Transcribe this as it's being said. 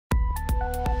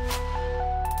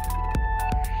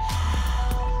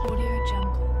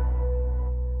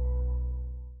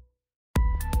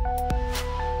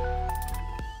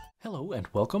and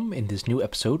welcome in this new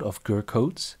episode of Gur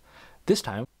Codes. This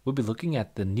time we'll be looking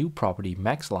at the new property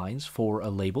MaxLines for a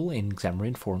label in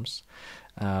Xamarin.Forms.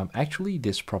 Actually,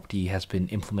 this property has been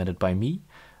implemented by me.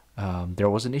 There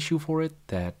was an issue for it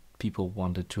that people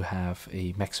wanted to have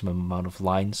a maximum amount of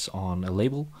lines on a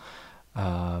label,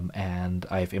 and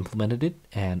I've implemented it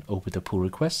and opened a pull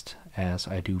request, as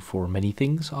I do for many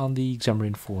things on the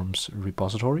Xamarin.Forms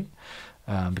repository.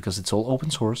 Because it's all open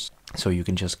source, so you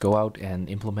can just go out and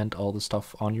implement all the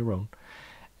stuff on your own.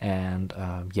 And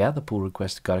yeah, the pull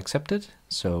request got accepted,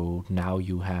 so now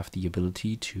you have the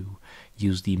ability to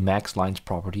use the MaxLines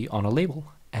property on a label.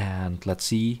 And let's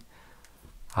see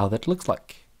how that looks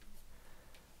like.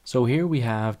 So here we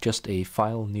have just a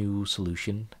file new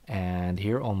solution, and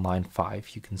here on line 5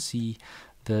 you can see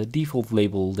the default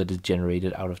label that is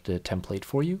generated out of the template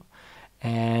for you.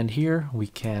 And here we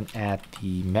can add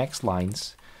the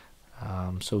MaxLines.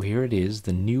 So here it is,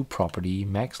 the new property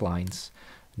MaxLines.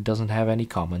 It doesn't have any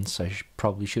comments. I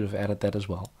probably should have added that as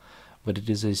well. But it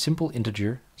is a simple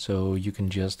integer, so you can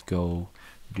just go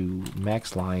do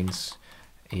MaxLines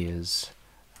is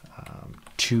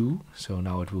 2. So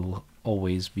now it will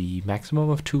always be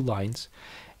maximum of 2 lines.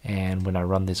 And when I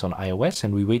run this on iOS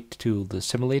and we wait till the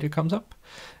simulator comes up,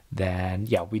 then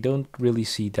yeah, we don't really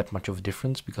see that much of a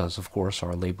difference because of course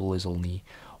our label is only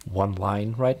 1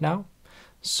 line right now.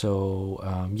 So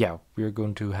yeah, we're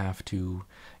going to have to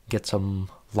get some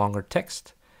longer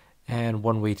text, and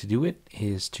one way to do it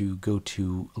is to go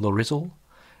to Lorizzle,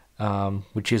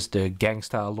 which is the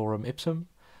gangsta lorem ipsum.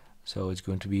 So it's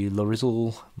going to be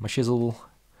Lorizzle, mashizzle,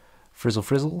 frizzle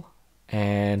frizzle,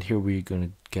 and here we're going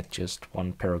to get just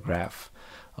one paragraph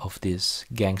of this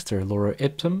gangster lorem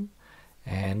ipsum.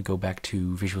 And go back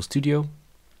to Visual Studio.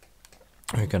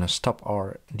 We're going to stop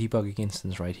our debugging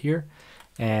instance right here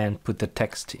and put the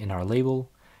text in our label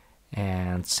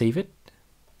and save it.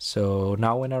 So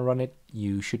now when I run it,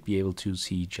 you should be able to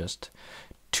see just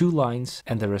 2 lines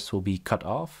and the rest will be cut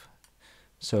off.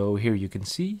 So here you can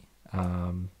see,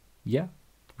 yeah,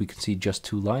 we can see just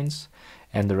 2 lines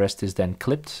and the rest is then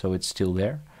clipped, so it's still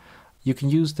there. You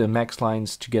can use the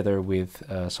MaxLines together with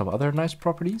some other nice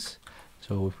properties.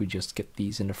 So if we just get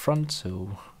these in the front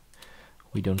so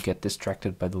we don't get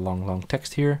distracted by the long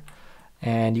text here.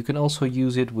 And you can also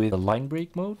use it with a line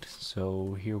break mode.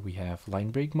 So here we have line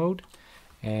break mode,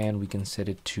 and we can set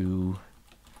it to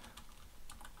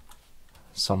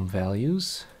some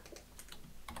values.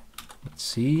 Let's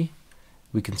see.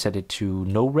 We can set it to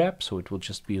no wrap, so it will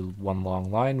just be 1 long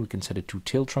line. We can set it to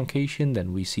tail truncation,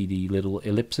 then we see the little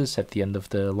ellipses at the end of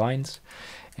the lines.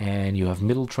 And you have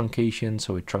middle truncation,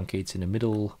 so it truncates in the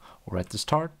middle or at the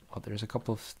start. Well, there's a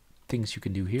couple of things you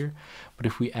can do here. But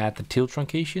if we add the tail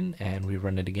truncation and we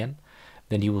run it again,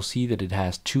 then you will see that it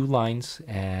has 2 lines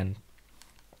and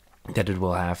that it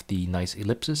will have the nice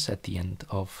ellipses at the end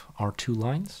of our 2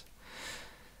 lines.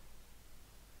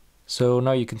 So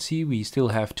now you can see we still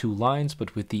have 2 lines,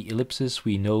 but with the ellipses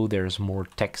we know there's more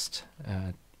text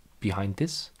behind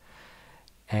this.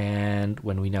 And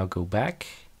when we now go back,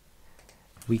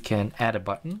 we can add a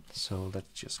button. So let's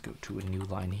just go to a new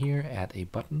line here, add a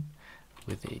button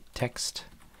with a text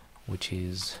which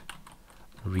is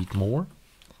read more.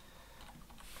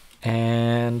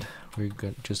 And we're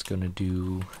just going to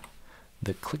do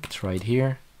the clicked right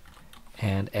here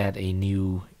and add a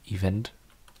new event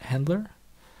handler,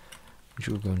 which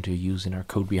we're going to use in our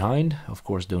code behind. Of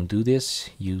course, don't do this.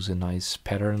 Use a nice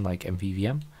pattern like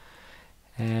MVVM.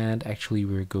 And actually,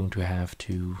 we're going to have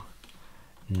to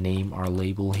name our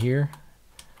label here.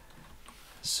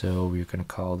 So we're going to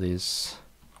call this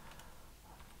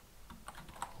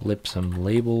Lipsum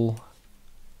label.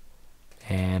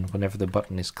 And whenever the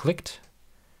button is clicked,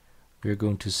 we're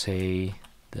going to say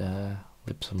the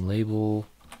Lipsum label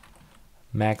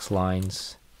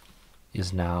MaxLines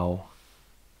is now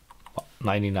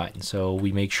 99. So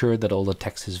we make sure that all the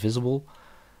text is visible,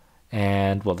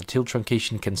 and well, the tail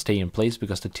truncation can stay in place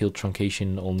because the tail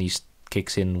truncation only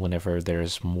kicks in whenever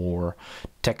there's more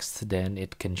text than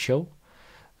it can show.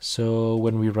 So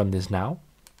when we run this now,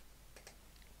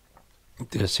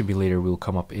 the simulator will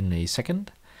come up in a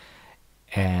second,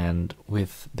 and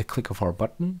with the click of our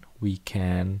button we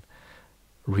can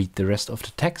read the rest of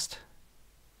the text.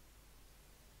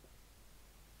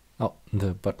 Oh,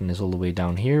 the button is all the way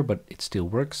down here, but it still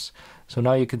works. So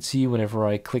now you can see whenever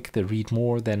I click the read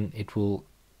more, then it will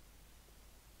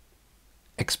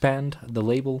expand the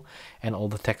label and all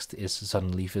the text is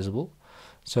suddenly visible.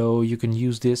 So you can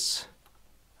use this.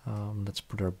 Let's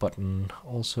put our button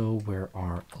also where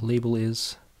our label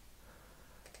is.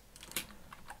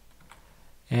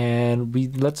 And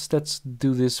let's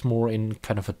do this more in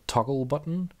kind of a toggle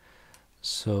button.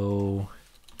 So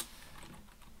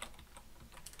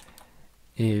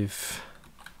if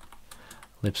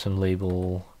ellipse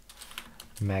label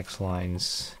max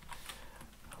lines,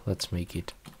 let's make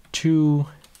it 2,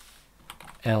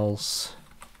 else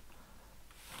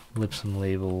ellipse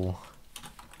label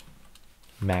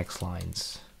max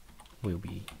lines will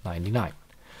be 99.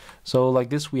 So like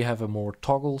this, we have a more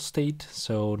toggle state.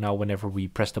 So now whenever we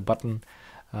press the button,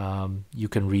 you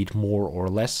can read more or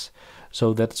less.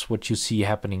 So that's what you see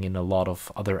happening in a lot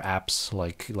of other apps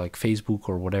like Facebook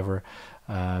or whatever.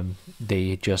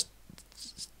 They just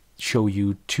show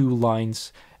you 2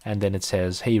 lines and then it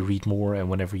says, hey, read more. And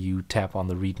whenever you tap on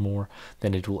the read more,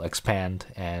 then it will expand.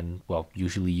 And well,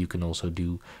 usually you can also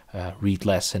do read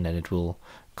less and then it will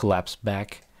collapse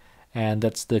back. And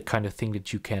that's the kind of thing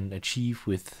that you can achieve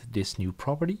with this new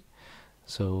property.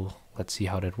 So let's see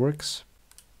how that works.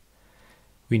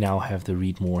 We now have the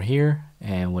read more here,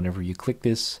 and whenever you click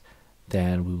this,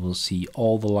 then we will see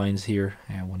all the lines here,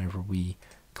 and whenever we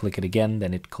click it again,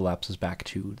 then it collapses back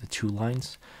to the 2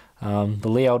 lines. The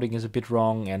layouting is a bit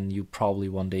wrong, and you probably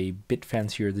want a bit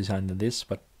fancier design than this,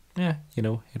 but yeah, you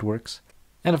know, it works.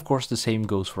 And of course the same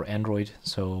goes for Android.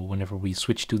 So whenever we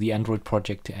switch to the Android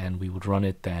project and we would run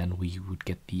it, then we would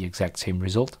get the exact same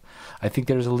result. I think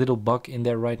there's a little bug in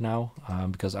there right now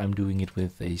because I'm doing it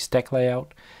with a stack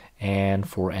layout. And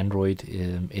for Android,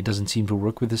 it doesn't seem to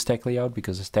work with the stack layout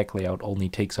because the stack layout only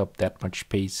takes up that much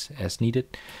space as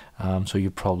needed. So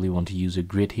you probably want to use a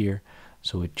grid here.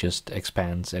 So it just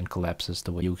expands and collapses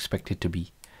the way you expect it to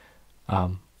be.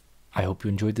 I hope you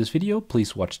enjoyed this video.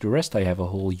 Please watch the rest. I have a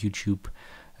whole YouTube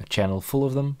channel full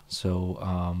of them.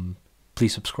 So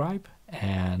please subscribe,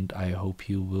 and I hope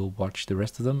you will watch the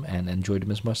rest of them and enjoy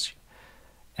them as much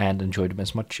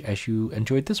as you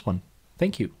enjoyed this one.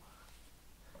 Thank you.